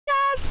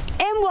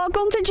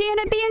welcome to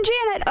Janet being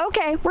Janet.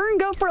 Okay, we're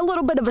gonna go for a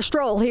little bit of a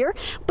stroll here,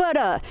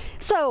 but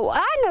so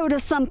I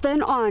noticed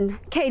something on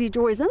Katie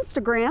Joy's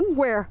Instagram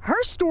where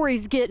her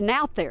story's getting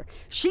out there.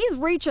 She's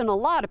reaching a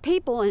lot of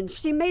people and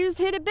she may just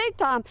hit it big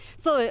time.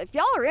 So if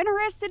y'all are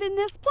interested in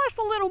this plus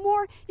a little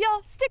more,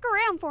 y'all stick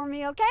around for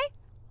me, okay?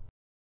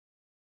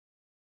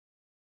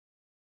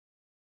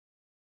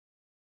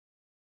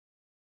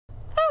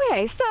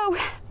 Okay, so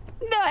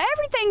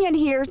everything in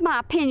here is my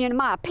opinion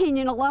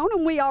alone,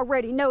 and we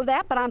already know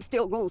that, but I'm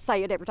still going to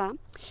say it every time.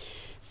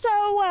 So,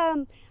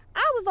 I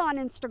was on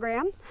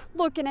Instagram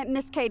looking at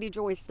Miss Katie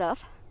Joy's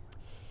stuff,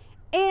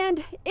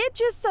 and it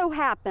just so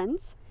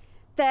happens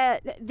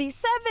that the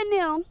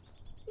 7M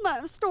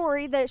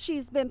story that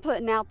she's been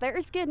putting out there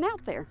is getting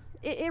out there.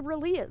 It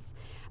really is.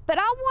 But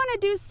I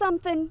want to do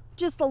something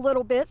just a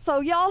little bit,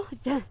 so y'all,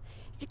 if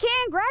you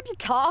can, grab your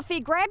coffee,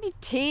 grab your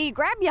tea,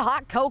 grab your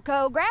hot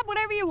cocoa, grab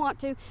whatever you want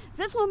to.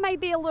 This one may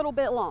be a little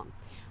bit long.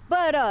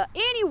 But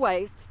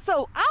anyways,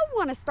 so I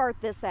want to start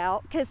this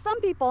out because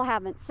some people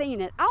haven't seen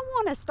it. I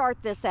want to start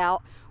this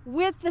out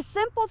with the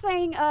simple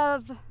thing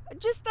of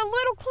just a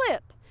little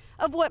clip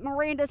of what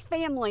Miranda's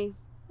family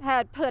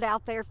had put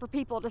out there for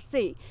people to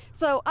see.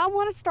 So I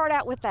want to start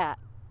out with that.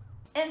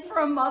 And for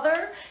a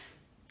mother,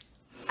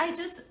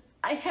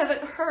 I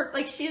haven't heard,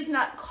 like, she has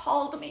not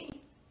called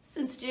me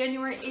since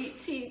January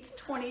 18th,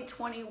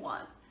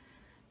 2021.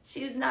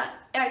 She has not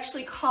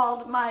actually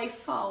called my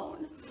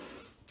phone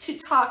to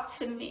talk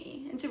to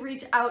me and to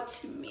reach out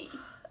to me.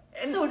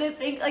 And so to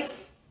think, like,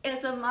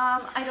 as a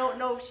mom, I don't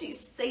know if she's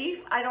safe.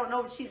 I don't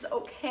know if she's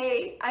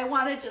okay. I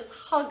want to just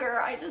hug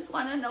her. I just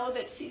want to know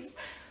that she's...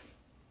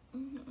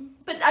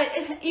 But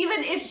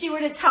even if she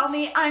were to tell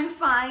me I'm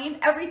fine,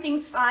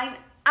 everything's fine,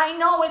 I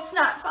know it's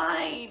not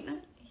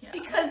fine.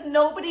 Because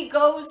nobody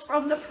goes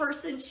from the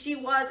person she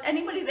was.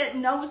 Anybody that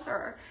knows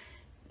her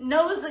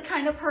knows the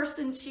kind of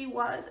person she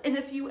was. And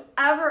if you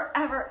ever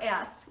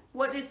asked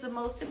what is the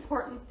most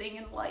important thing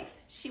in life,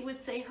 she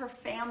would say her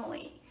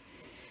family.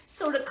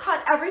 So to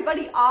cut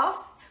everybody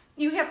off,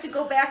 you have to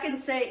go back and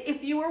say,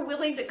 if you were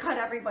willing to cut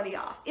everybody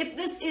off, if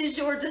this is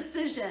your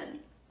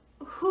decision,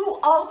 who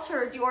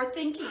altered your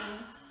thinking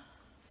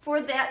for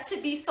that to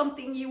be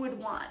something you would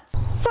want?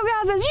 So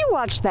guys, as you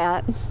watch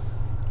that,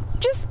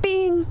 just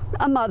being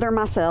a mother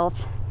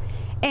myself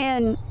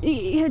and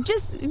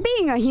just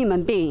being a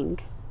human being,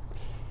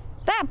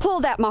 that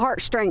pulled at my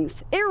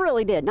heartstrings. It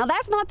really did. Now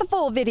that's not the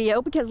full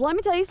video because let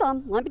me tell you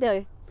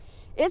something,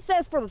 it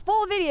says for the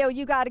full video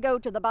you got to go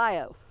to the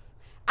bio.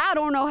 I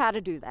don't know how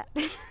to do that.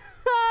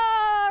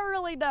 I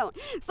really don't.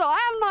 So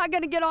I'm not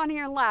going to get on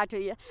here and lie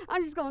to you.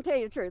 I'm just going to tell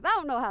you the truth. I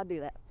don't know how to do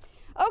that.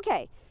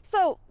 Okay,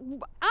 so I'm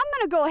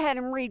going to go ahead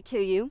and read to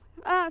you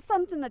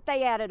something that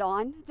they added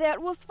on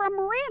that was from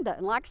Miranda.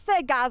 And like I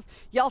said, guys,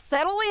 y'all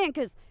settle in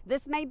because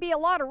this may be a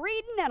lot of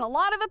reading and a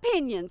lot of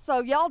opinions. So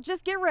y'all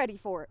just get ready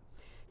for it.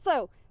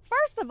 So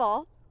first of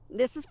all,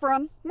 this is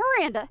from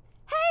Miranda.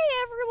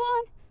 Hey,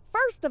 everyone.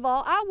 First of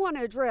all, I want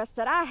to address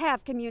that I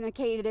have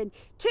communicated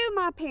to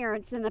my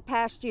parents in the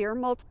past year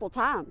multiple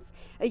times.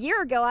 A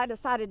year ago, I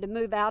decided to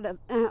move out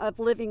of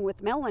living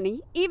with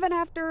Melanie. Even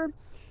after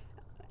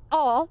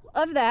all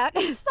of that,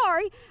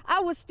 sorry, I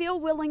was still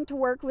willing to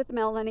work with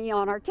Melanie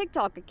on our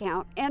TikTok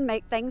account and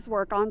make things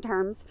work on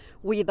terms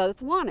we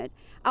both wanted.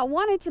 I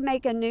wanted to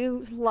make a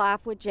new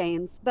life with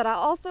James, but I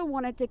also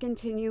wanted to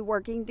continue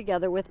working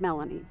together with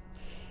Melanie.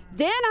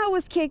 Then I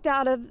was kicked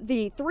out of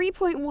the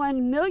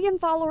 3.1 million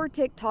follower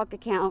TikTok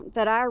account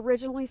that I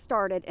originally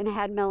started and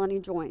had Melanie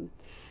join.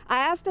 I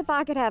asked if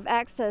I could have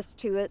access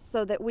to it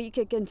so that we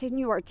could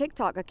continue our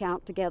TikTok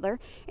account together,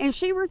 and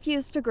she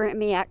refused to grant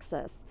me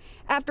access.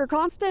 After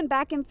constant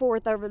back and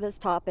forth over this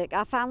topic,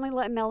 I finally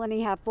let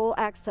Melanie have full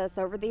access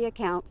over the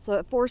account, so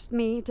it forced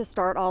me to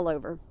start all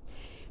over.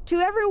 To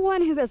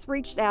everyone who has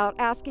reached out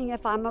asking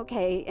if I'm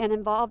okay and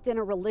involved in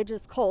a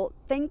religious cult,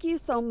 thank you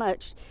so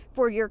much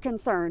for your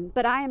concern,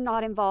 but I am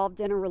not involved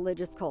in a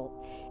religious cult.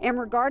 And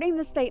regarding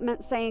the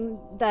statement saying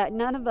that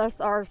none of us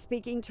are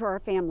speaking to our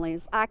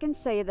families, I can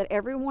say that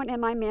everyone in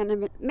my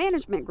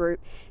management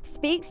group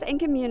speaks and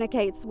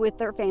communicates with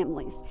their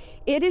families.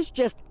 It is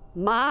just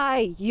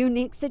my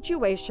unique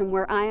situation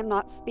where I am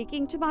not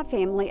speaking to my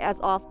family as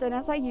often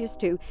as I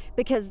used to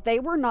because they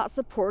were not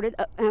supportive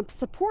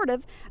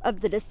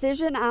of the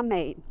decision I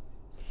made.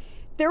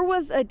 There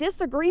was a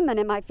disagreement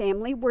in my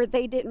family where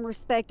they didn't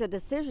respect a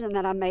decision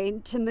that I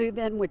made to move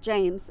in with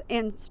James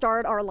and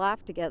start our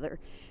life together.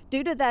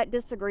 Due to that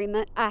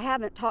disagreement, I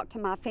haven't talked to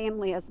my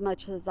family as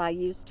much as I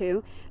used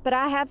to, but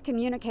I have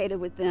communicated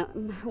with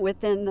them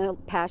within the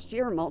past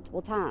year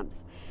multiple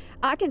times.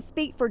 I can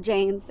speak for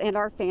James and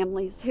our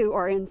families who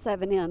are in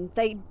 7M.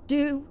 They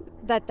do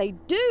that they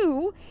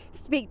do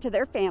speak to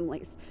their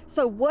families.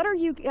 So what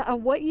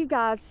you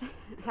guys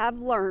have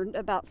learned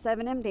about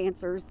 7M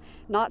dancers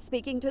not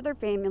speaking to their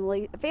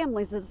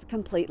families is a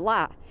complete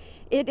lie.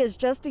 It is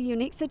just a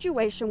unique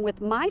situation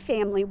with my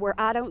family where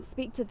I don't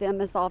speak to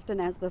them as often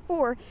as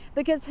before,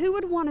 because who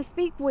would want to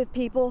speak with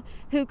people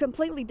who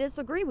completely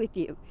disagree with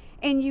you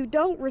and who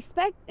don't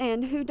respect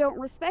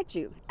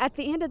you? At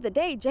the end of the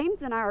day,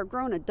 James and I are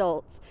grown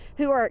adults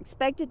who are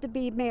excited to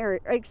be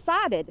married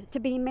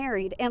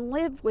and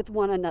live with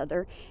one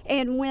another.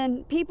 And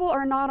when people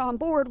are not on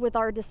board with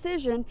our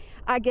decision,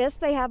 I guess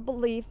they have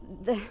belief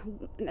that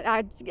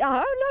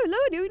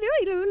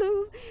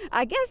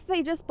I guess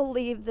they just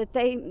believe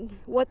that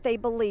what they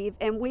believe,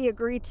 and we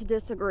agree to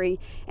disagree,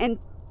 and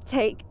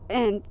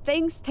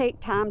things take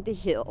time to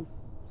heal.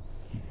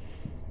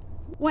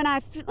 When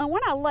I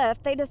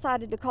left, they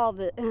decided to call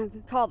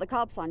the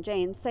cops on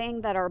James,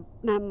 saying that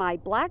my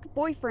black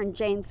boyfriend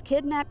James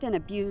kidnapped and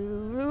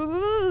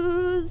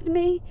abused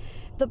me.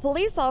 The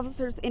police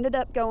officers ended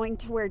up going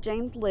to where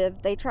James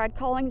lived. They tried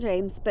calling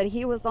James, but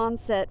he was on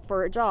set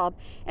for a job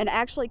and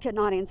actually could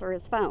not answer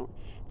his phone.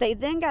 They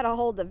then got a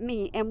hold of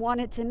me and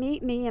wanted to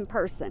meet me in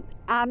person.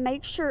 To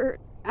make sure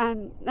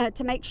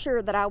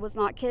that I was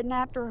not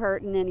kidnapped or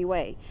hurt in any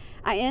way.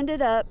 I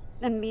ended up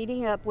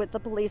meeting up with the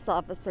police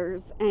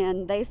officers,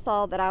 and they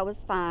saw that I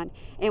was fine,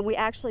 and we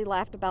actually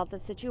laughed about the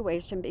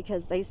situation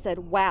because they said,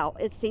 wow,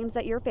 it seems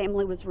that your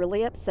family was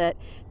really upset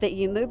that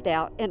you moved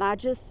out. And I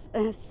just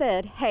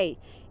said, hey,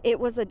 it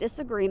was a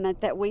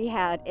disagreement that we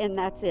had, and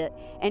that's it,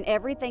 and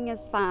everything is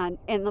fine,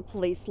 and the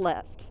police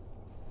left.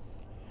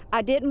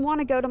 I didn't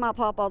want to go to my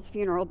papa's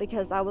funeral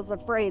because I was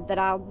afraid that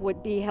I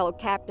would be held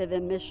captive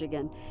in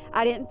Michigan.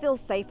 I didn't feel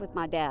safe with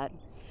my dad.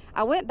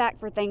 I went back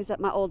for things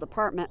at my old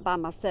apartment by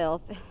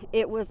myself.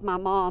 It was my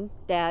mom,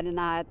 dad, and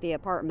I at the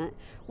apartment.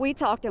 We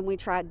talked, and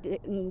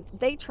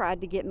they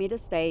tried to get me to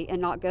stay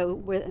and not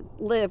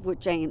live with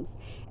James.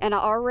 And I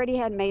already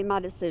had made my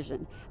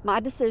decision. My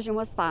decision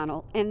was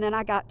final. And then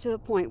I got to a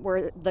point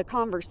where the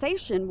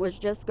conversation was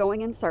just going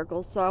in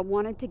circles, so I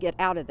wanted to get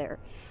out of there.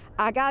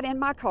 I got in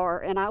my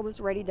car and I was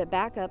ready to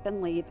back up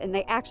and leave, and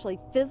they actually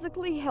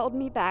physically held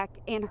me back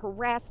and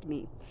harassed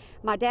me.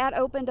 My dad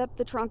opened up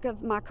the trunk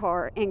of my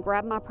car and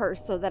grabbed my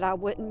purse so that I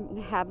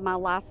wouldn't have my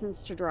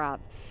license to drive.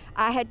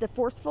 I had to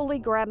forcefully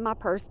grab my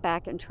purse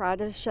back and try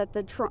to shut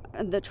the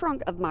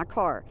trunk of my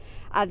car.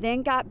 I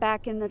then got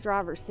back in the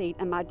driver's seat,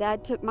 and my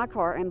dad took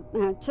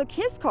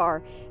his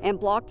car and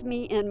blocked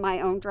me in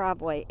my own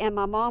driveway. And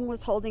my mom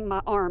was holding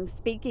my arm,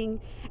 speaking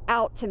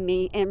out to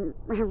me and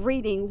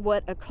reading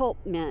what a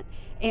cult meant,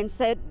 and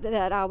said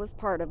that I was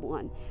part of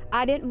one.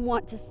 I didn't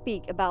want to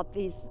speak about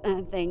these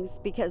things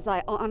because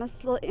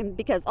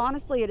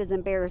honestly it is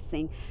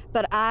embarrassing,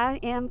 but I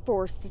am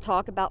forced to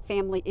talk about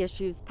family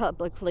issues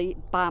publicly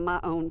by my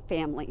own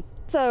family.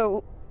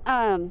 So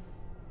that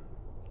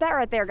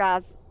right there,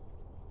 guys,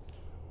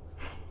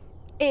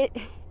 it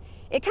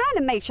kind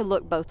of makes you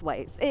look both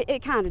ways.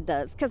 It kind of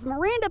does, because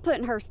Miranda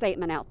putting her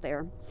statement out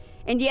there,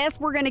 and yes,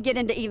 we're going to get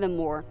into even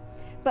more,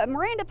 but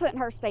Miranda putting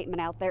her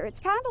statement out there, it's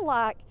kind of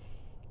like,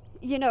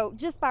 you know,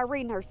 just by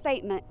reading her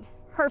statement,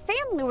 her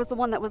family was the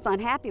one that was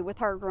unhappy with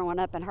her growing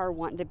up and her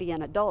wanting to be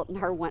an adult and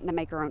her wanting to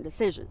make her own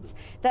decisions.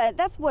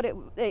 That's what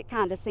it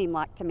kind of seemed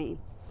like to me.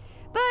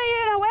 But,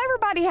 you know,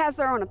 everybody has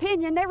their own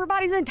opinion.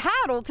 Everybody's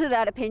entitled to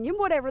that opinion,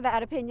 whatever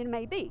that opinion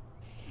may be.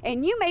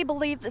 And you may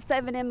believe that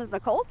 7M is a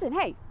cult, and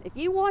hey, if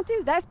you want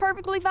to, that's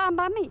perfectly fine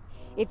by me.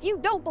 If you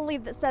don't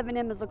believe that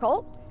 7M is a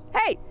cult,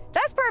 hey,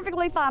 that's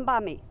perfectly fine by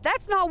me.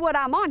 That's not what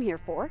I'm on here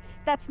for.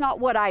 That's not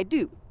what I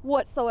do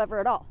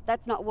whatsoever at all.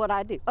 That's not what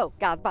I do. Oh,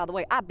 guys, by the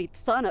way, I beat the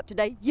sun up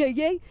today.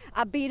 Yay.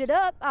 I beat it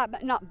up.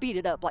 Not beat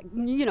it up like,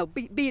 you know,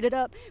 beat it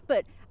up,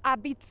 but I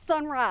beat the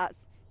sunrise.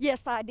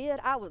 Yes, I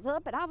did. I was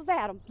up and I was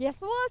at them. Yes,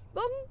 I was.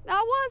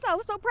 I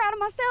was so proud of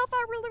myself.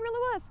 I really, really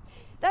was.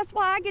 That's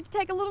why I get to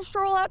take a little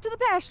stroll out to the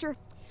pasture.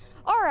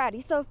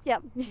 Alrighty, so, yeah,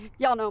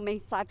 y'all know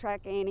me,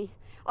 Sidetrack Annie.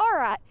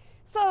 Alright,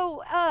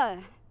 so,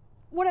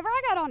 whenever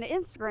I got on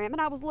Instagram and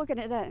I was looking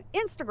at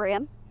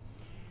Instagram,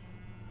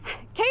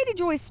 Katie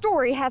Joy's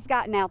story has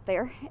gotten out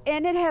there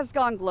and it has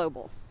gone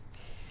global.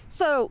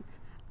 So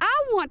I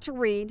want to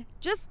read,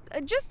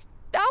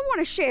 I want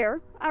to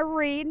share,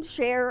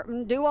 share,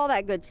 and do all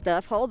that good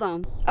stuff. Hold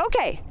on.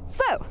 Okay,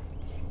 so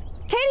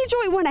Katie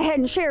Joy went ahead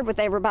and shared with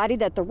everybody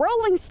that the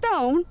Rolling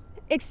Stone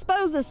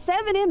exposes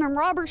 7M and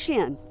Robert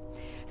Shin.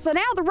 So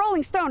now the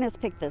Rolling Stone has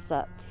picked this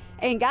up.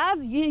 And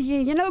guys,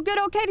 you know good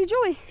old Katie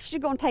Joy,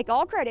 she's going to take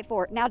all credit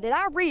for it. Now, did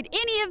I read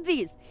any of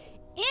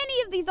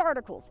these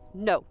articles?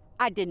 No,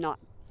 I did not.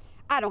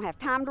 I don't have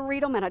time to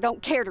read them, and I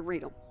don't care to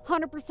read them.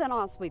 100%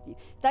 honest with you.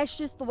 That's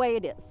just the way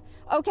it is.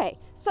 Okay,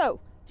 so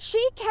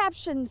she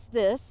captions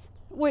this,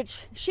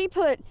 which she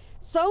put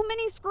so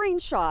many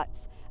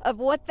screenshots of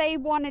what they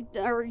wanted,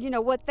 or, you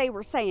know, what they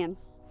were saying.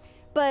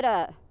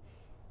 But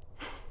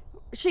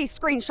she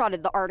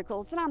screenshotted the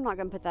articles, and I'm not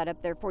going to put that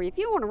up there for you. If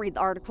you want to read the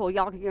article,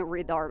 y'all can go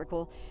read the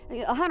article.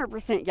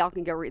 100% y'all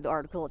can go read the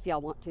article if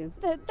y'all want to.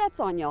 That's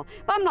on y'all.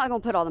 But I'm not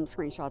going to put all them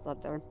screenshots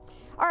up there.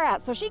 All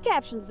right, so she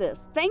captions this.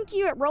 Thank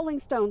you at Rolling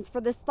Stones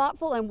for this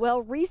thoughtful and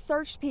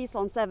well-researched piece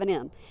on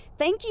 7M.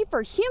 Thank you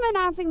for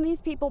humanizing these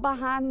people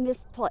behind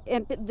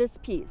this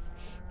piece.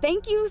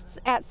 Thank you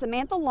at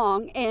Samantha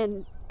Long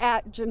and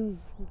at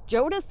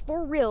Jodis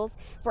for Reels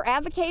for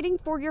advocating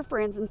for your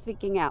friends and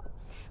speaking out.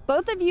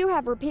 Both of you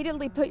have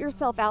repeatedly put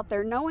yourself out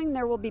there knowing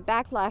there will be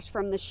backlash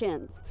from the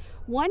shins.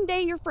 One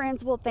day your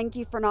friends will thank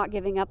you for not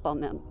giving up on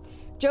them.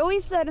 Joey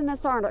said in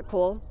this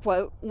article,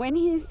 quote, when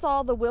he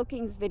saw the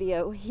Wilkins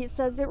video, he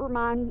says it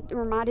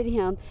reminded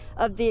him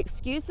of the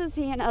excuses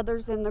he and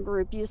others in the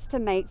group used to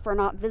make for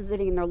not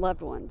visiting their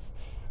loved ones.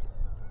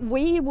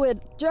 We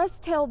would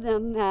just tell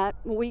them that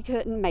we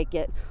couldn't make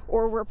it,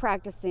 or we're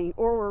practicing,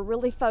 or we're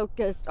really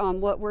focused on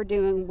what we're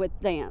doing with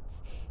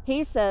dance.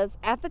 He says,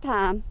 at the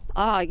time,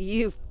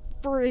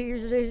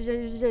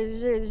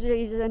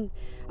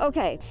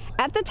 okay,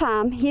 at the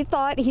time, he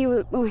thought he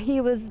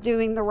was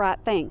doing the right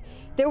thing.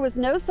 There was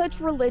no such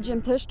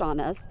religion pushed on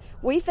us.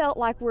 We felt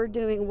like we're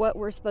doing what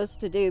we're supposed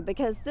to do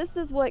because this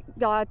is what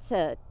God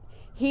said.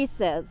 He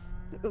says,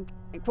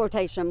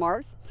 quotation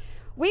marks,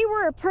 we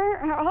were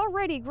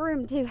already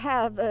groomed to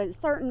have a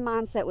certain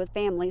mindset with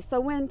family. So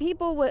when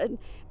people would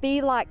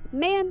be like,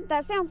 man,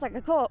 that sounds like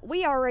a cult,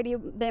 we already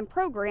been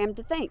programmed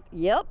to think,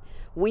 yep,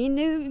 we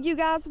knew you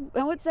guys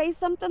would say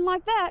something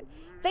like that.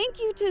 Thank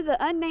you to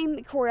the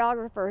unnamed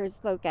choreographer who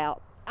spoke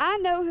out. I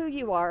know who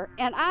you are,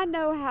 and I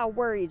know how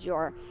worried you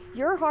are.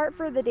 Your heart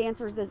for the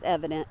dancers is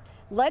evident.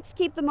 Let's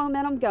keep the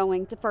momentum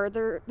going to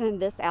further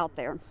this out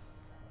there.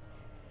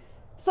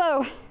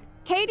 So,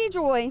 Katie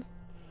Joy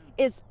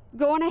is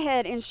going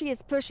ahead and she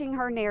is pushing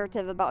her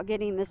narrative about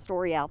getting this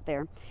story out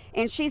there.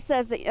 And she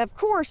says that, of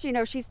course, you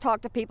know, she's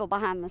talked to people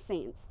behind the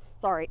scenes.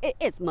 Sorry,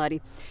 it's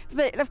muddy.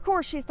 But, of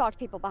course, she's talked to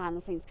people behind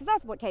the scenes because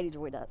that's what Katie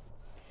Joy does.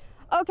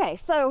 Okay,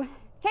 so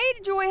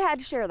Katie Joy had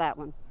to share that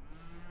one.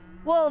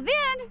 Well,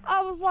 then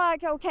I was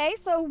like, okay,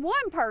 so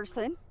one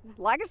person,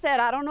 like I said,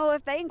 I don't know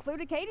if they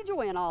included Katie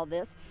Joy in all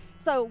this.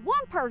 So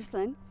one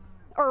person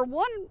or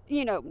one,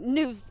 you know,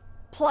 news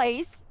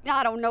place,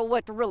 I don't know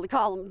what to really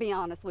call them, to be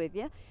honest with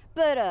you,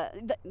 but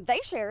they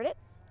shared it.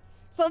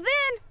 So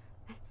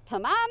then, to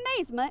my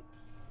amazement,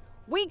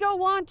 we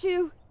go on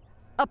to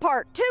a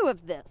part 2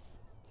 of this.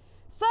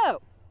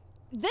 So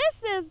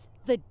this is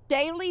the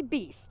Daily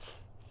Beast.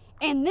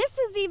 And this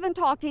is even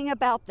talking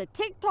about the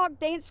TikTok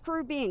dance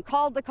crew being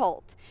called the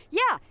cult.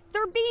 Yeah,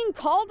 they're being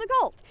called the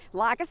cult.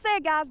 Like I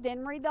said, guys,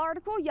 didn't read the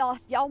article. Y'all,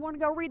 if y'all want to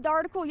go read the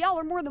article, y'all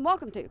are more than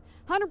welcome to.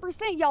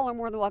 100% y'all are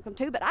more than welcome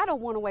to, but I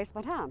don't want to waste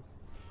my time.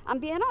 I'm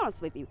being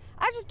honest with you.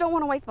 I just don't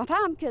want to waste my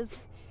time because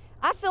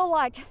I feel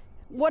like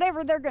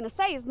whatever they're going to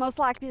say is most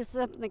likely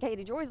something that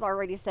Katie Joy's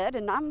already said,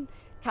 and I'm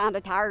kind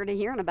of tired of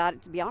hearing about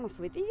it, to be honest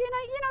with you. You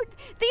know,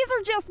 these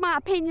are just my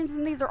opinions,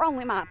 and these are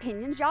only my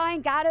opinions. Y'all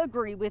ain't got to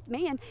agree with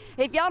me, and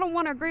if y'all don't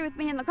want to agree with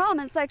me in the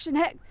comment section,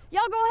 heck,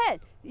 y'all go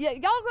ahead. Yeah,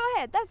 y'all go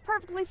ahead. That's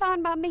perfectly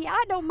fine by me.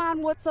 I don't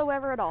mind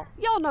whatsoever at all.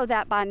 Y'all know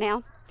that by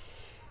now.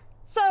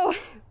 So,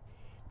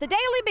 the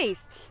Daily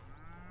Beast,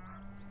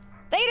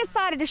 they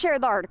decided to share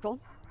the article.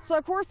 So,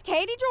 of course,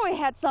 Katie Joy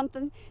had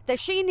something that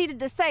she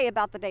needed to say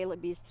about the Daily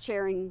Beast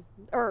sharing,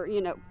 or,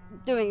 you know,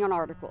 doing an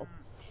article.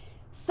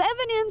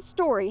 7M's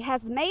story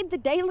has made the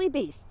Daily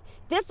Beast.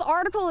 This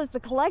article is the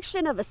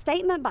collection of a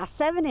statement by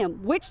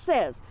 7M, which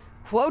says,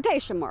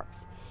 quotation marks,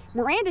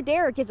 Miranda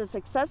Derrick is a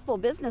successful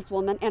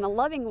businesswoman and a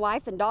loving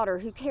wife and daughter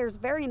who cares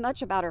very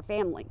much about her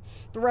family,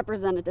 the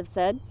representative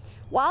said.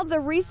 While the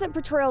recent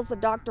portrayals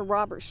of Dr.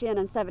 Robert Shin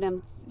and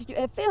 7M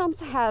films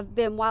have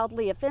been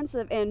wildly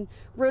offensive and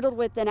riddled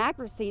with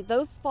inaccuracy,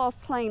 those false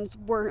claims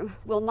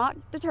will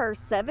not deter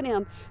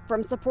 7M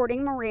from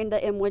supporting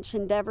Miranda in which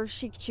endeavors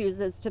she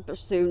chooses to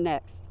pursue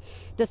next.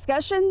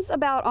 Discussions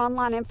about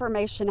online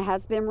information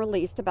has been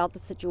released about the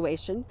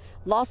situation,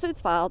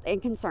 lawsuits filed,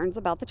 and concerns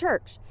about the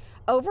church.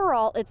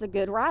 Overall, it's a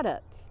good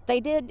write-up.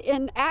 They did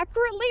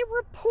inaccurately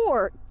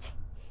report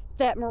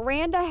that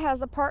Miranda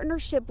has a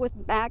partnership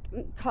with MAC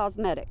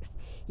Cosmetics.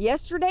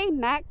 Yesterday,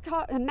 MAC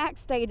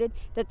stated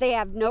that they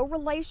have no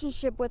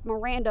relationship with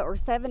Miranda or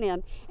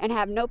 7M and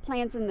have no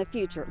plans in the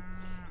future.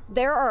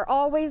 There are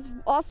always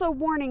also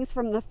warnings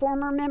from the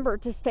former member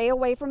to stay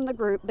away from the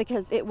group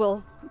because it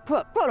will,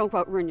 quote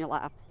unquote, ruin your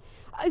life.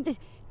 Did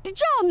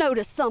y'all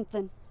notice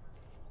something?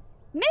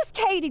 Miss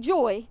Katie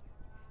Joy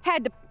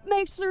had to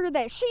make sure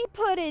that she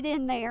put it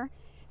in there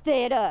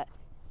that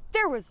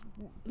there was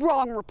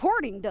wrong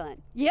reporting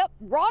done. Yep,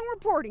 wrong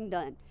reporting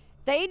done.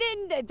 They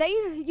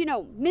you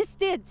know,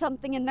 misdid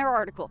something in their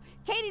article.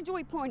 Katie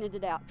Joy pointed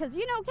it out because,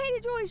 you know,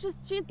 Katie Joy,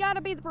 she's got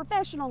to be the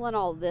professional in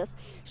all of this.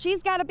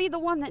 She's got to be the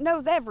one that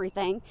knows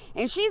everything,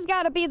 and she's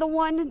got to be the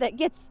one that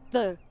gets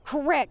the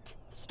correct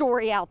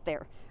story out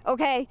there,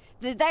 okay?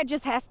 That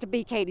just has to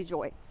be Katie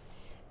Joy.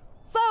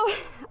 So,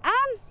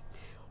 I'm,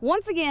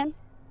 once again,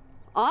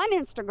 on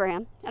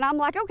Instagram, and I'm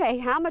like, okay,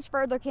 how much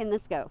further can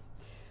this go?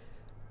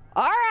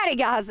 Alrighty,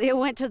 guys, it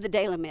went to the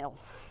Daily Mail.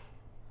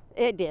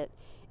 It did.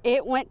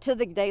 It went to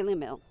the Daily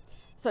Mail.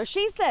 So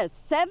she says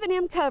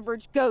 7M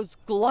coverage goes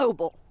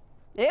global.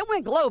 It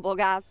went global,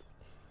 guys.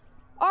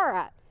 All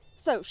right.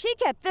 So she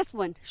kept this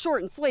one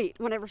short and sweet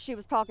whenever she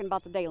was talking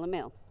about the Daily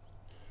Mail.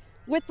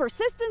 With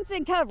persistence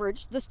in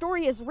coverage, the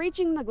story is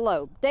reaching the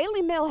globe.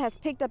 Daily Mail has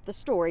picked up the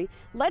story.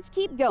 Let's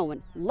keep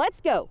going.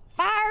 Let's go.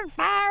 Fire,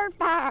 fire,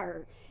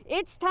 fire.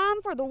 It's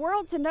time for the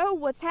world to know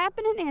what's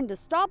happening and to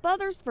stop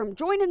others from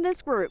joining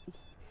this group.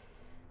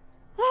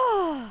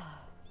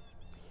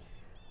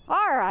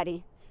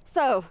 Alrighty.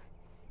 So,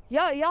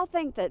 y'all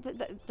think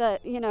that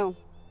you know,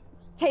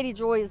 Katie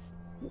Joy's,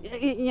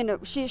 you know,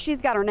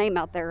 she's got her name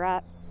out there,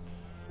 right?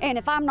 And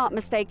if I'm not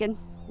mistaken,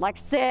 like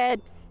I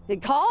said, they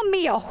call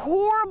me a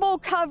horrible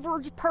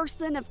coverage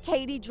person of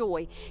Katie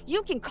Joy.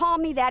 You can call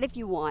me that if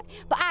you want,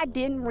 but I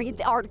didn't read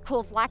the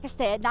articles, like I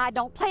said, and I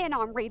don't plan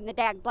on reading the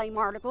dag-blame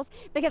articles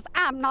because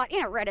I'm not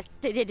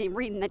interested in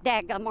reading the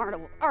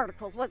dag-blame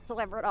articles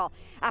whatsoever at all.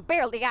 I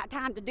barely got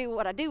time to do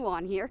what I do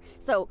on here,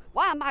 so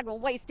why am I going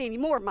to waste any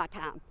more of my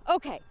time?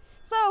 Okay,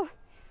 so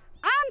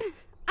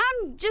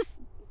I'm just,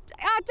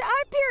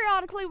 I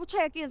periodically will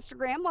check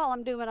Instagram while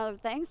I'm doing other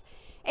things.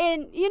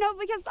 And, you know,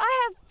 because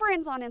I have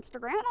friends on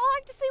Instagram, and I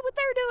like to see what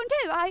they're doing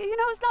too. You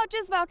know, it's not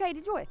just about Katie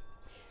Joy.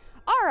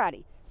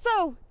 Alrighty,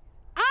 so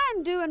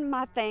I'm doing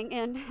my thing,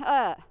 and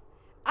I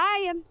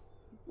am,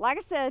 like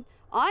I said,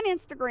 on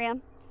Instagram,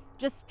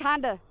 just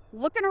kind of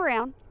looking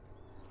around.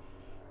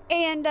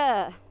 And,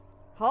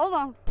 hold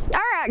on.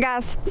 Alright,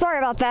 guys, sorry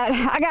about that.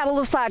 I got a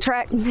little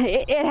sidetracked.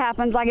 It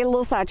happens, I get a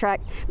little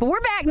sidetracked. But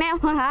we're back now.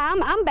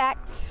 I'm back.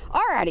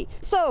 Alrighty,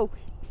 so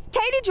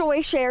Katie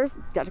Joy shares,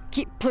 gotta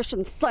keep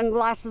pushing the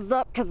sunglasses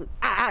up because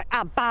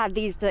I buy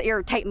these to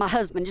irritate my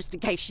husband, just in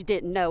case you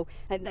didn't know.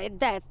 And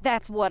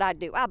that's what I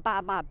do. I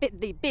buy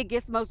the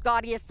biggest, most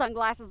gaudiest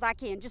sunglasses I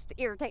can just to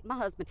irritate my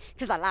husband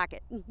because I like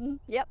it.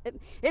 Yep,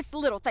 it's the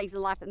little things in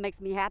life that makes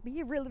me happy.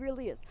 It really,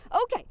 really is.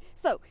 Okay,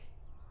 so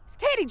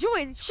Katie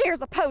Joy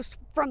shares a post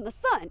from the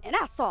Sun, and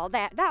I saw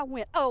that, and I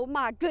went, oh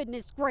my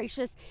goodness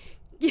gracious.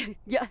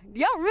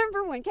 Y'all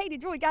remember when Katie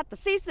Joy got the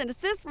cease and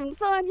desist from the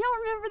Sun? Y'all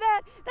remember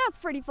that? That's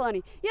pretty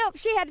funny. Yep,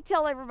 she had to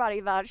tell everybody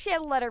about it. She had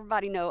to let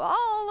everybody know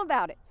all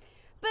about it.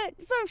 But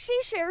so she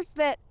shares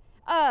that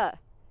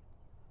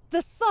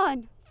the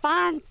Sun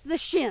finds the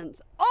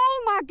shins.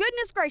 Oh my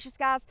goodness gracious,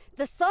 guys.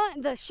 The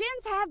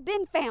shins have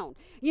been found.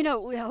 You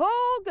know,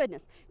 oh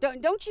goodness.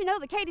 Don't you know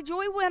that Katie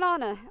Joy went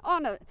on a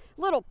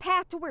little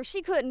path to where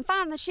she couldn't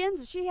find the shins,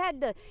 and she had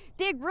to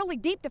dig really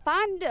deep to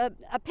find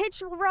a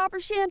picture of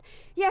Robert Shin?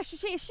 Yeah, she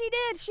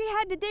did. She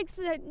had to dig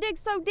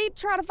so deep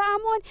to try to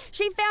find one.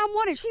 She found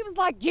one, and she was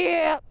like,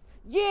 yeah,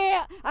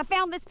 I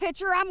found this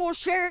picture. I'm gonna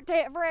share it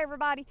for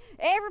everybody.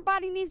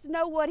 Everybody needs to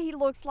know what he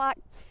looks like.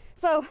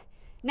 So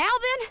now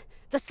then,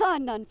 the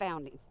Sun done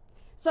found him.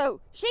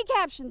 So she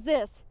captions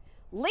this: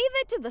 leave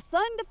it to the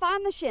Sun to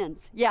find the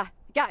shins. Yeah,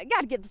 got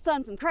to give the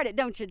Sun some credit,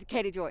 don't you,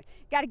 Katie Joy?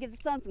 Got to give the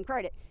Sun some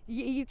credit.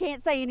 You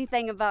can't say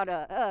anything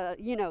about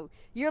you know,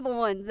 you're the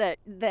one that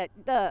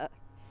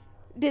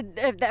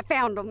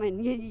found them,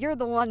 and you're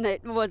the one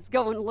that was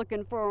going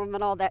looking for them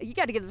and all that. You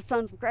got to give the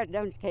Sun some credit,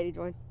 don't you, Katie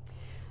Joy?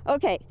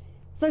 Okay,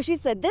 so she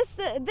said this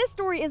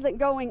story isn't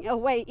going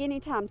away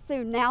anytime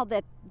soon. Now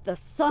that the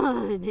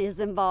Sun is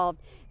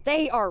involved,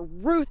 they are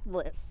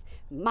ruthless.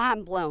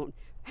 Mind blown.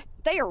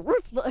 They are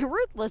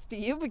ruthless to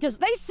you because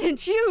they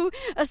sent you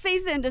a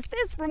cease and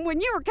desist from when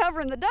you were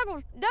covering the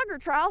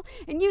Duggar trial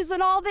and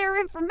using all their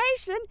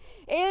information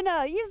and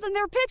using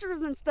their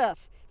pictures and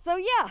stuff. So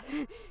yeah,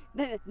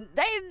 they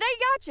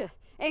got you.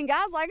 And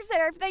guys, like I said,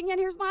 everything in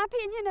here's my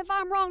opinion. If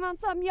I'm wrong on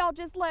something, y'all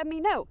just let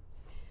me know.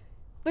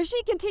 But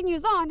she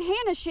continues on.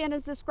 Hannah Shin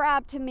is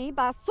described to me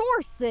by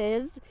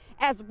sources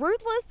as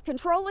ruthless,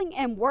 controlling,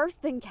 and worse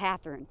than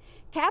Catherine.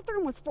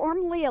 Catherine was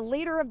formerly a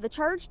leader of the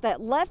church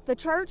that left the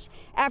church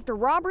after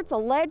Robert's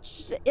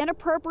alleged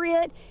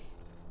inappropriate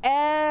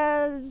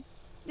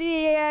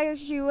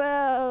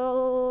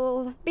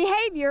sexual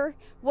behavior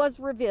was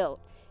revealed.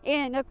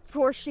 And of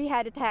course, she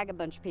had to tag a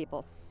bunch of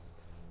people.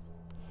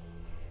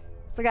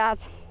 So guys,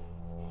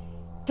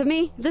 to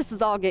me, this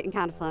is all getting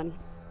kind of funny.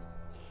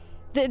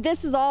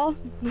 This is all,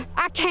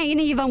 I can't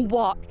even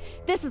walk.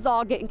 This is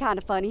all getting kind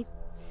of funny.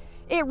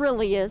 It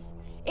really is.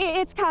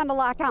 It's kind of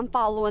like I'm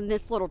following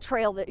this little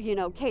trail that, you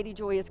know, Katie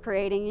Joy is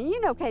creating. And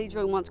you know Katie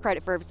Joy wants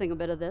credit for every single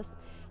bit of this.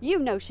 You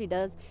know she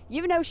does.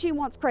 You know she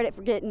wants credit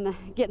for getting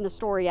the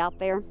story out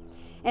there.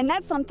 And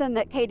that's something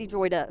that Katie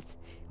Joy does.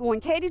 When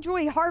Katie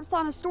Joy harps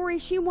on a story,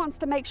 she wants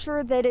to make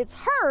sure that it's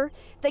her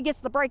that gets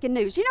the breaking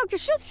news. You know,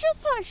 because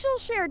she'll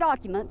share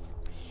documents.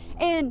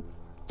 And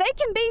they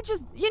can be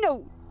just, you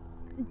know,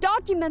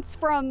 documents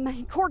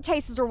from court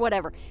cases or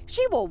whatever.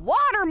 She will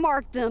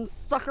watermark them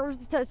suckers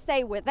to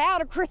say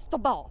without a crystal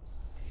ball.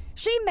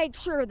 She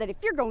makes sure that if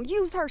you're going to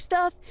use her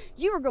stuff,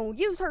 you are going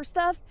to use her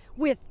stuff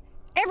with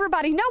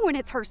everybody knowing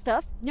it's her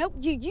stuff. Nope,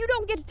 you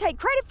don't get to take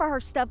credit for her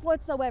stuff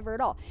whatsoever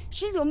at all.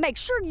 She's going to make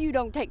sure you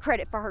don't take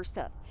credit for her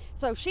stuff.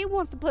 So she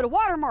wants to put a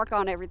watermark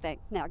on everything.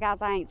 Now,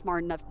 guys, I ain't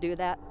smart enough to do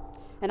that.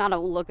 and I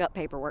don't look up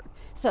paperwork.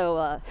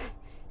 So,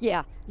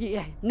 yeah,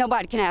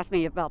 nobody can ask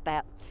me about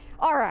that.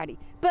 Alrighty,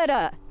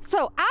 but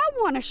so I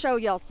want to show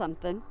y'all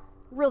something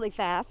really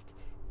fast.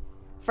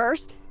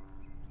 First,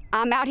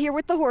 I'm out here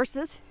with the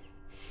horses,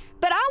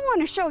 but I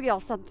want to show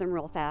y'all something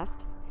real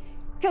fast,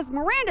 because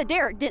Miranda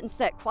Derrick didn't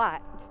sit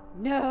quiet.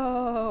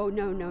 No.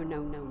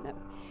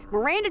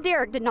 Miranda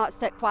Derrick did not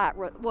sit quiet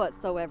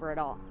whatsoever at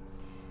all.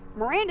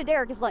 Miranda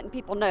Derrick is letting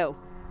people know,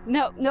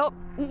 nope.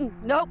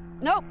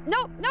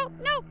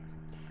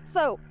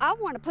 So I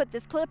want to put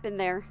this clip in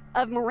there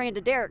of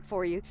Miranda Derrick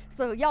for you,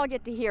 so y'all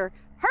get to hear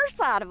her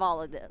side of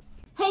all of this.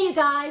 Hey you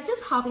guys,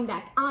 just hopping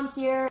back on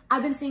here.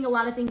 I've been seeing a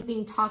lot of things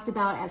being talked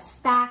about as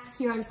facts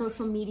here on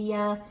social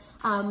media,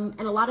 and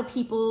a lot of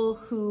people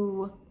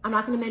who, I'm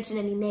not going to mention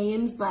any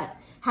names, but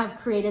have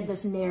created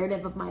this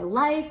narrative of my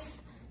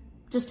life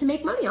just to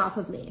make money off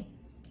of me.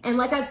 And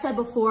like I've said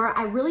before,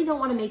 I really don't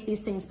want to make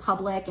these things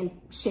public and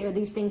share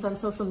these things on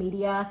social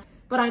media,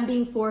 but I'm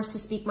being forced to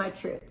speak my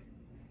truth.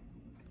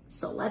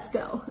 So let's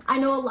go. I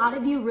know a lot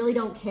of you really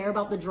don't care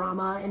about the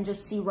drama and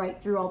just see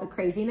right through all the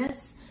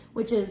craziness,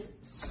 which is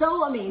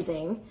so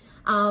amazing.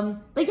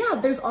 But yeah,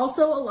 there's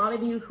also a lot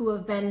of you who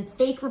have been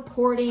fake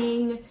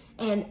reporting,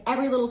 and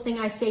every little thing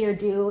I say or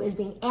do is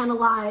being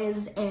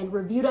analyzed and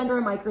reviewed under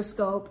a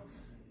microscope.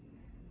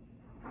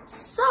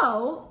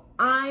 So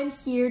I'm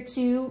here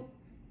to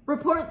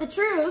report the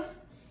truth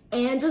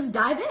and just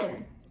dive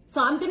in.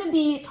 So I'm gonna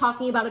be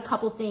talking about a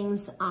couple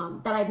things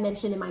that I've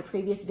mentioned in my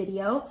previous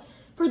video.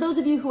 For those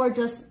of you who are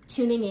just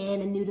tuning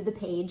in and new to the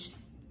page,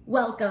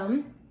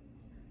 welcome.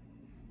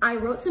 I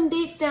wrote some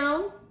dates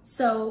down,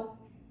 so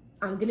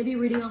I'm gonna be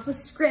reading off a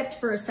script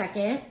for a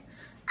second.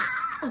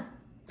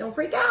 Don't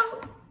freak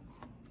out.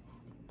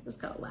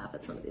 Just gotta laugh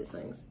at some of these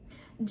things.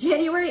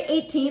 January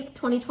 18th,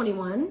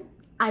 2021.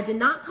 I did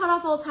not cut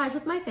off all ties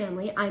with my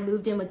family. I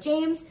moved in with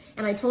James,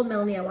 and I told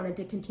Melanie I wanted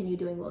to continue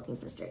doing Wilking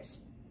Sisters.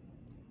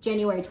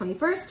 January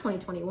 21st,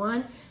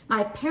 2021,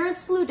 my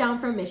parents flew down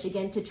from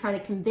Michigan to try to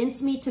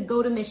convince me to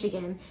go to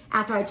Michigan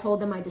after I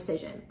told them my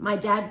decision. My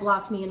dad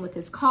blocked me in with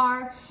his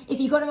car. If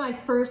you go to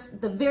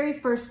the very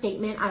first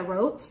statement I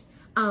wrote,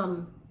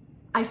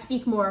 I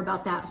speak more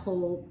about that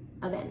whole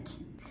event.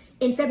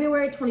 In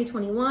February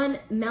 2021,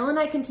 Mel and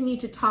I continued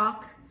to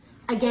talk,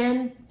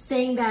 again,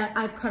 saying that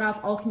I've cut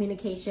off all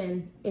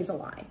communication is a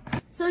lie.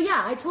 So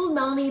yeah, I told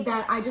Melanie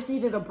that I just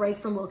needed a break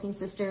from Wilking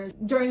Sisters.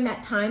 During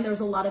that time, there was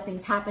a lot of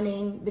things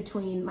happening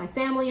between my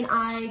family and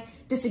I,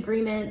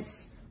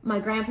 disagreements. My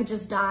grandpa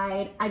just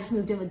died. I just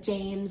moved in with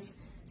James.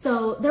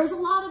 So there was a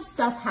lot of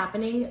stuff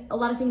happening, a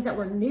lot of things that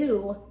were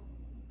new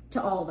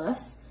to all of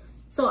us.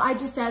 So I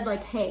just said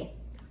like, hey,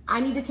 I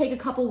need to take a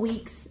couple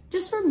weeks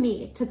just for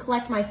me to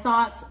collect my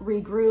thoughts,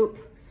 regroup,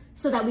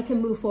 so that we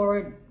can move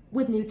forward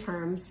with new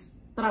terms.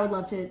 But I would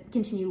love to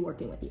continue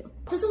working with you.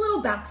 Just a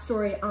little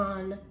backstory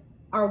on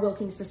our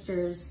Wilking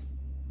Sisters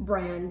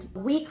brand.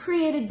 We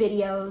created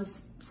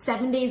videos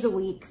 7 days a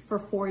week for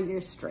 4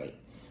 years straight.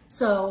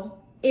 So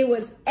it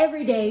was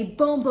every day,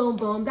 boom, boom,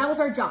 boom. That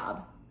was our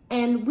job.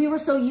 And we were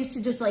so used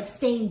to just like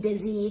staying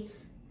busy.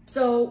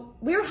 So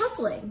we were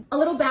hustling. A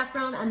little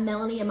background on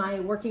Melanie and my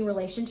working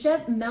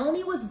relationship.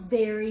 Melanie was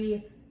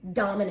very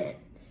dominant.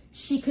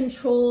 She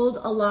controlled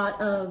a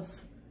lot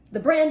of the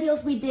brand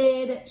deals we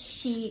did.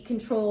 She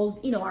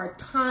controlled, our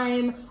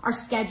time, our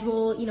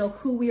schedule,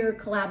 who we were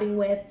collabing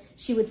with.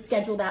 She would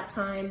schedule that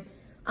time,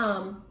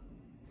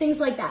 things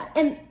like that.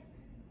 And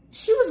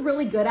she was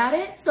really good at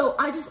it. So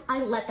I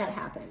let that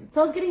happen. So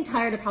I was getting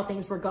tired of how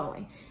things were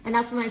going. And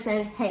that's when I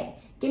said, hey,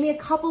 give me a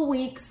couple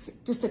weeks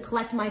just to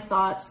collect my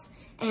thoughts.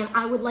 And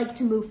I would like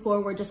to move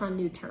forward just on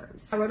new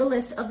terms. I wrote a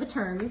list of the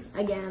terms,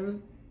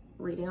 again,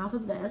 reading off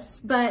of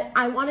this, but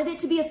I wanted it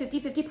to be a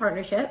 50-50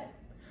 partnership.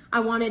 I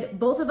wanted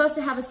both of us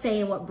to have a say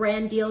in what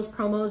brand deals,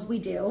 promos we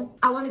do.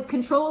 I wanted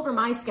control over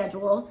my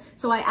schedule,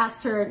 so I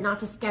asked her not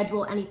to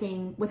schedule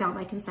anything without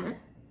my consent.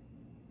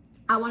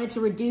 I wanted to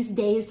reduce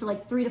days to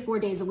like 3 to 4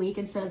 days a week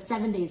instead of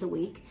 7 days a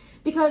week,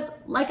 because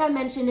like I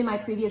mentioned in my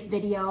previous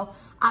video,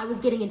 I was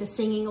getting into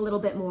singing a little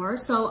bit more,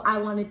 so I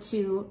wanted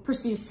to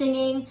pursue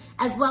singing,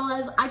 as well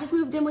as I just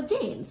moved in with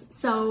James,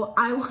 so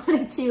I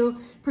wanted to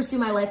pursue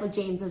my life with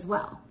James as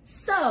well.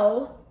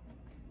 So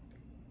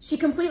she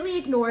completely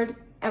ignored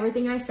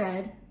everything I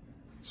said.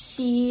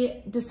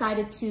 She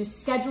decided to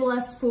schedule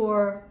us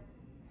for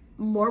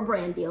more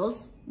brand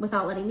deals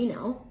without letting me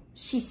know.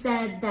 She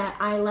said that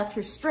I left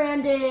her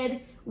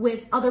stranded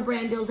with other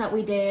brand deals that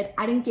we did.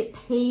 I didn't get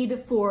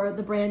paid for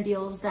the brand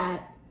deals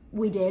that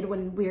we did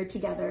when we were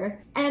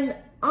together. And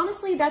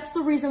honestly, that's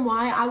the reason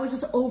why I was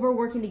just over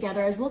working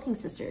together as Wilking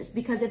Sisters,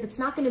 because if it's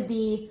not gonna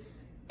be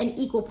an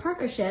equal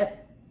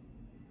partnership,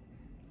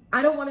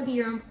 I don't want to be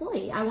your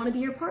employee. I want to be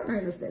your partner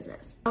in this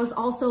business. I was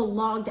also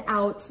logged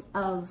out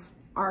of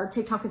our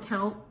TikTok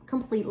account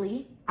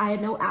completely. I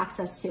had no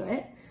access to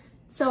it.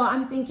 So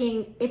I'm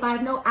thinking, if I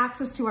have no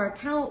access to our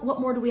account, what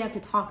more do we have to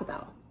talk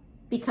about?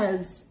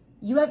 Because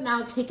you have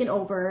now taken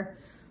over,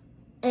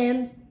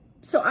 and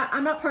so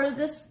I'm not part of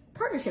this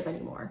partnership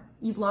anymore.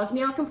 You've logged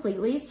me out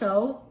completely,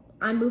 so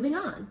I'm moving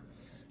on.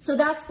 So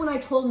that's when I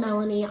told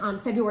Melanie on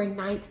February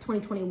 9th,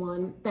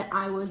 2021 that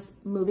I was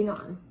moving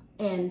on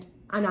and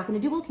I'm not going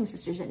to do Wilking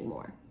Sisters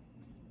anymore.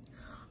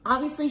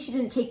 Obviously, she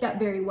didn't take that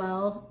very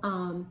well,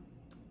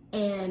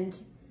 and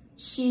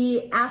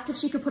she asked if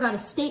she could put out a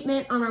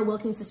statement on our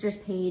Wilking Sisters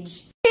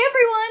page. Hey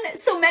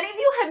everyone! So many of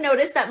you have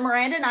noticed that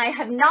Miranda and I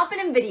have not been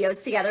in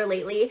videos together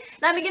lately,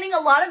 and I've been getting a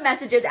lot of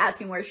messages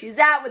asking where she's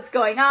at, what's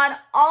going on,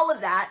 all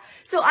of that.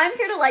 So I'm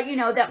here to let you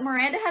know that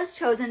Miranda has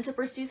chosen to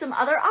pursue some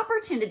other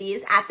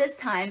opportunities at this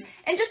time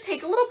and just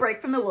take a little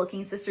break from the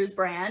Wilking Sisters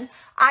brand.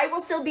 I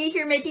will still be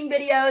here making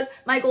videos.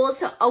 My goal is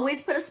to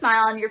always put a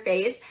smile on your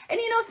face, and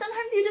you know,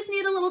 sometimes you just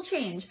need a little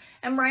change.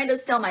 And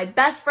Miranda's still my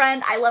best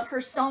friend. I love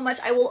her so much.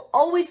 I will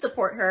always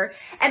support her,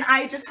 and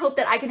I just hope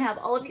that I can have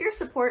all of your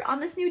support on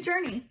this new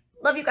journey.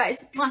 Love you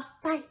guys. Mwah.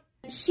 Bye.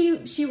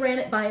 She ran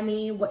it by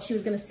me what she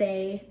was gonna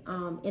say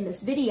in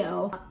this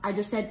video. I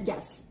just said,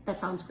 yes, that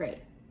sounds great.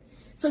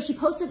 So she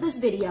posted this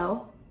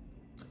video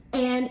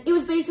and it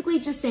was basically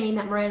just saying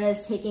that Miranda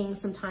is taking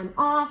some time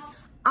off.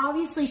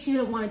 Obviously, she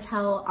didn't want to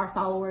tell our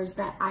followers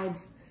that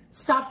I've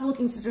stopped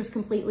Wilking Sisters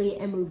completely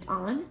and moved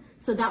on.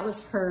 So that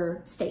was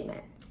her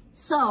statement.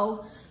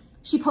 So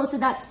she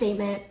posted that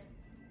statement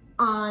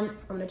on,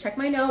 I'm gonna check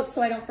my notes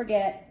so I don't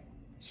forget.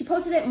 She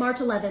posted it March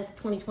 11th,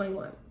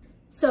 2021.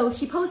 So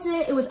she posted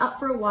it, it was up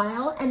for a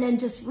while, and then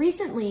just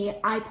recently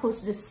I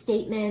posted a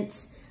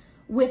statement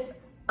with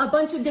a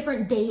bunch of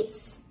different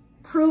dates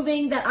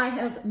proving that I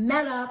have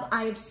met up,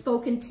 I have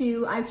spoken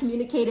to, I've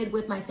communicated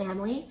with my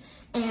family,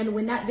 and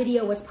when that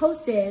video was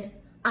posted,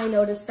 I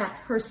noticed that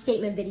her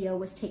statement video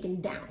was taken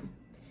down.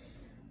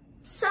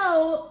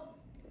 So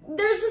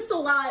there's just a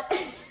lot,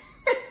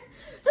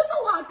 just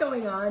a lot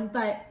going on,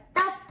 but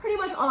that's pretty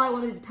much all I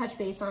wanted to touch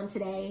base on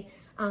today.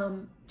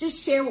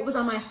 Just share what was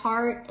on my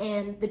heart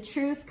and the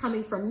truth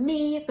coming from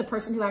me, the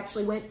person who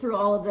actually went through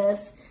all of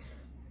this.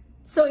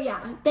 So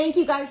yeah, thank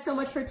you guys so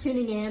much for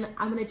tuning in.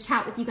 I'm gonna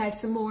chat with you guys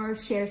some more,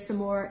 share some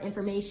more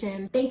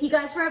information. Thank you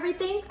guys for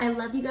everything. I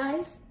love you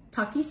guys.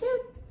 Talk to you soon.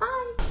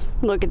 Bye.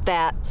 Look at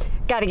that.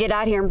 Got to get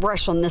out here and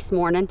brush them this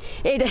morning.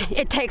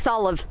 It takes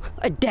all of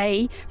a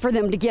day for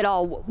them to get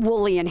all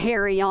woolly and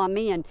hairy on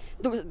me, and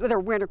their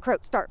winter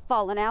coats start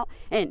falling out.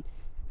 And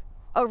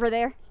over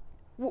there,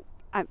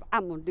 I'm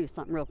going to do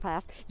something real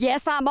fast.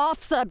 Yes, I'm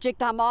off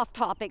subject, I'm off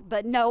topic,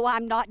 but no,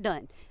 I'm not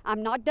done.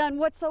 I'm not done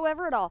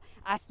whatsoever at all.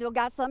 I still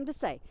got something to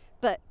say.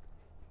 But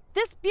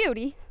this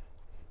beauty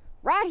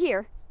right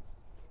here,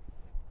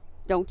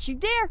 don't you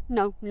dare.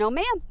 No, no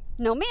ma'am,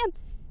 no ma'am.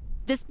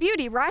 This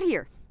beauty right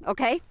here,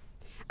 okay?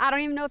 I don't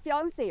even know if y'all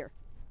can see her.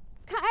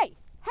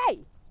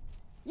 Hey,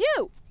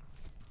 you.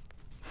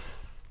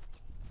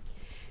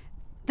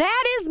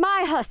 That is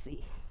my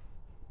hussy.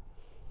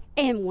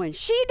 And when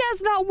she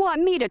does not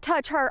want me to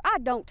touch her, I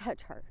don't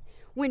touch her.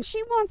 When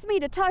she wants me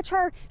to touch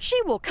her,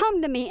 she will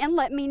come to me and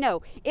let me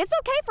know. It's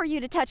okay for you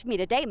to touch me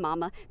today,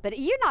 mama, but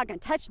you're not going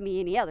to touch me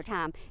any other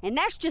time. And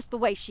that's just the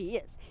way she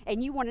is.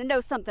 And you want to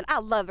know something? I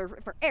love her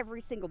for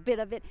every single bit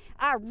of it.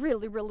 I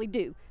really, really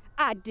do.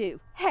 I do.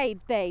 Hey,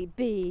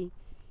 baby.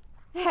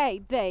 Hey,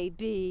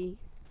 baby.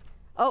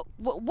 Oh,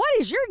 what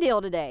is your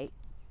deal today?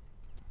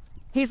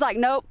 He's like,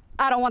 nope,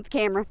 I don't want the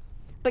camera.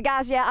 But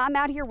guys, yeah, I'm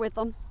out here with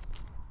them.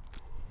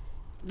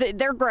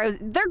 They're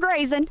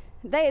grazing.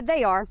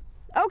 They are.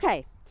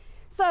 Okay,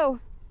 so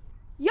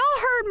y'all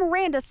heard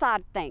Miranda's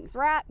side of things,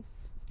 right?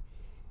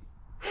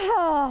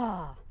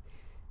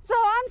 So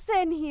I'm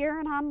sitting here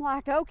and I'm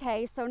like,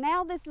 okay, so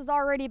now this has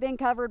already been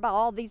covered by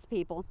all these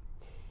people.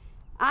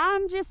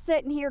 I'm just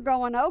sitting here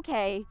going,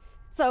 okay,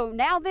 so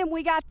now then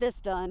we got this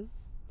done.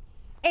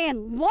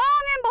 And long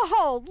and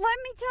behold, let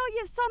me tell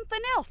you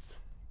something else.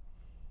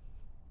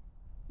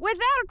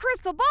 Without a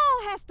crystal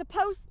ball has to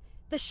post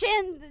the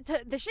Shins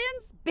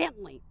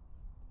Bentley.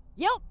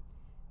 Yep,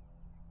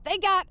 they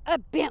got a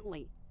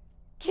Bentley.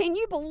 Can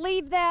you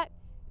believe that?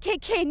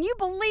 Can you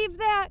believe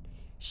that?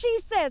 She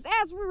says,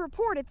 as we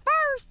reported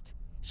first,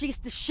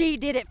 she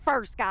did it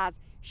first, guys.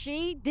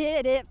 She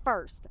did it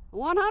first.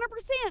 100%.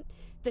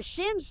 The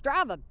Shins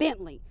drive a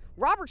Bentley.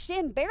 Robert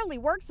Shin barely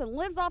works and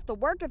lives off the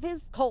work of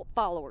his cult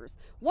followers.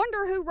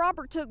 Wonder who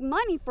Robert took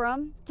money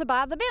from to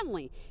buy the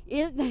Bentley.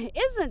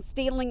 Isn't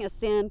stealing a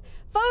sin?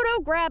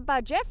 Photo grabbed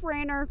by Jeff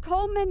Rayner,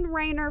 Coleman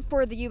Rayner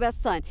for the U.S.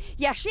 Sun.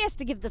 Yeah, she has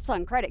to give the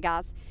Sun credit,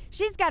 guys.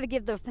 She's got to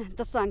give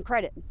the Sun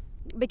credit.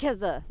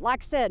 Because,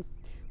 like I said,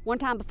 one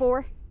time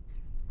before,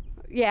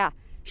 yeah,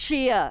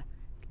 she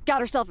got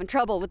herself in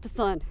trouble with the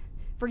Sun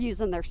for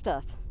using their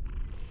stuff.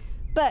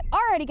 But,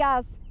 alrighty,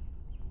 guys.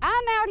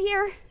 I'm out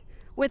here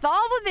with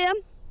all of them,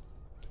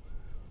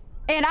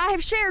 and I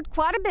have shared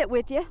quite a bit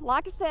with you.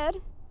 Like I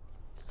said,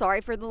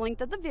 sorry for the length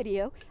of the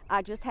video.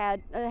 I just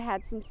had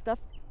some stuff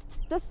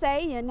to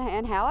say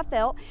and how I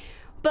felt.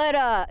 But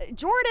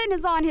Jordan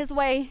is on his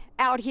way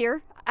out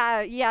here.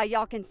 Yeah,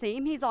 y'all can see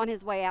him. He's on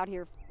his way out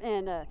here,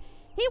 and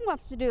he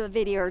wants to do a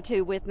video or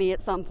two with me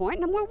at some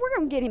point, and we're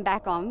going to get him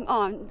back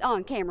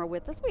on camera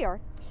with us. We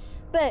are.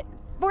 But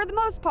for the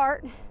most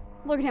part,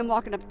 look at him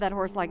walking up to that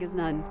horse like it's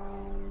none.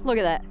 Look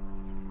at that.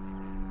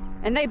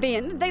 And they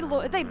being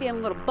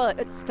little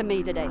butts to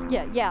me today.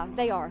 Yeah,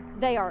 they are.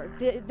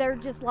 They're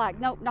just like,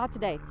 nope, not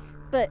today.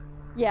 But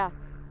yeah,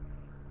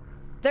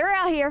 they're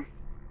out here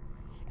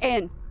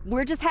and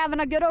we're just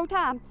having a good old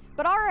time.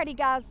 But alrighty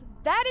guys,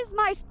 that is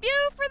my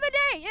spew for the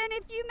day. And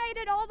if you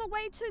made it all the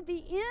way to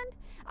the end,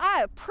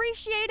 I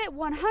appreciate it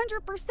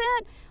 100%.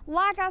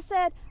 Like I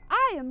said,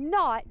 I am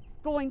not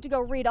going to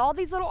go read all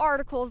these little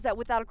articles that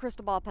Without a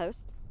Crystal Ball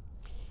post.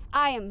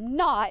 I am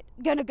not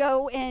gonna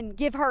go and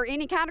give her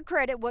any kind of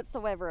credit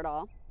whatsoever at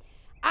all.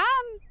 I'm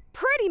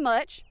pretty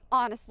much,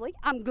 honestly,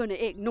 I'm gonna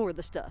ignore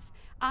the stuff.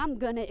 I'm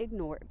gonna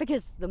ignore it,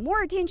 because the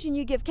more attention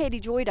you give Katie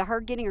Joy to her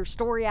getting her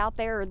story out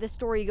there, or this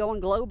story going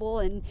global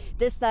and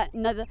this, that,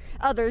 and the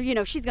other, you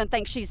know, she's gonna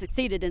think she's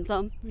succeeded in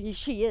something.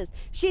 She is.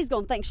 She's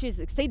gonna think she's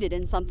succeeded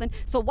in something.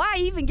 So why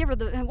even give her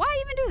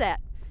why even do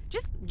that?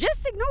 Just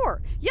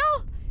ignore.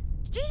 Y'all,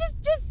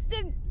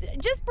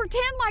 just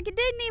pretend like it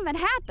didn't even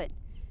happen.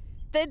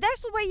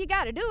 That's the way you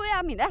got to do it.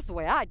 I mean, that's the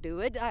way I do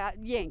it.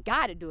 You ain't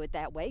got to do it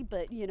that way,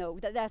 but you know,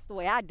 that's the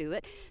way I do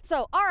it.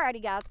 So,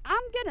 alrighty guys,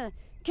 I'm gonna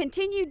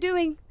continue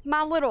doing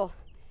my little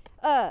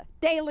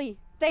daily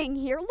thing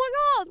here. Look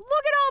at all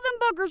them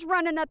boogers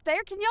running up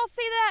there. Can y'all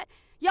see that?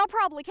 Y'all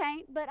probably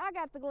can't, but I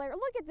got the glare.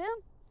 Look at them.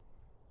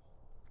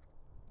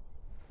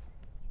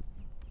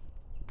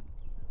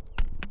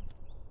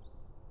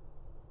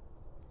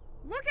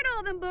 Look at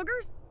all them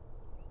boogers.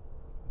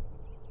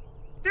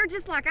 They're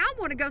just like, I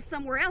want to go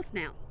somewhere else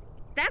now.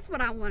 That's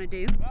what I want to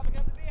do. Well,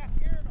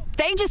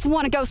 they just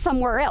want to go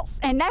somewhere else.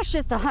 And that's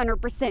just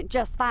 100%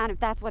 just fine if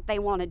that's what they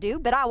want to do.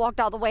 But I walked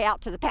all the way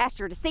out to the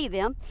pasture to see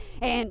them.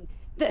 And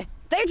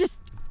they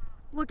just,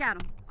 look at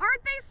them.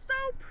 Aren't they so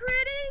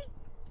pretty?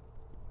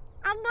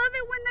 I love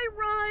it when they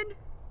run.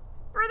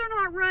 Or they're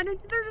not running.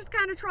 They're just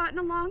kind of trotting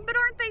along. But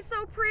aren't they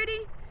so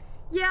pretty?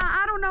 Yeah,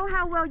 I don't know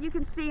how well you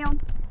can see them.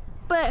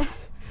 But,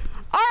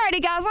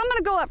 alrighty guys, I'm going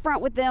to go up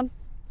front with them.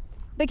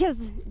 Because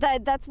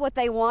that's what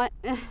they want.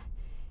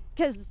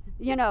 Because,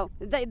 you know,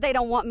 they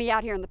don't want me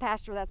out here in the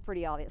pasture. That's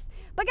pretty obvious.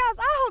 But guys,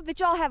 I hope that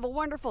y'all have a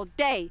wonderful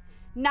day,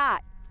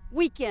 night,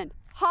 weekend,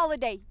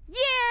 holiday,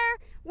 year,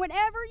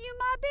 whenever you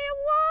might be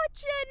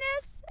watching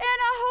this. And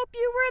I hope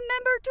you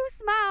remember to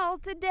smile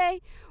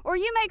today, or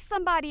you make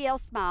somebody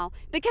else smile.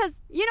 Because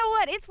you know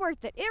what? It's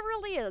worth it. It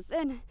really is.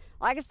 And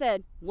like I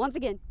said, once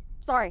again,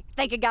 sorry, I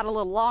think it got a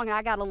little long and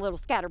I got a little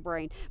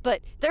scatterbrained.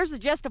 But there's the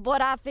gist of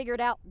what I figured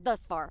out thus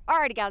far.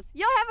 Alrighty guys,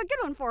 y'all have a good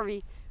one for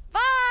me.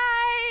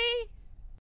 Bye!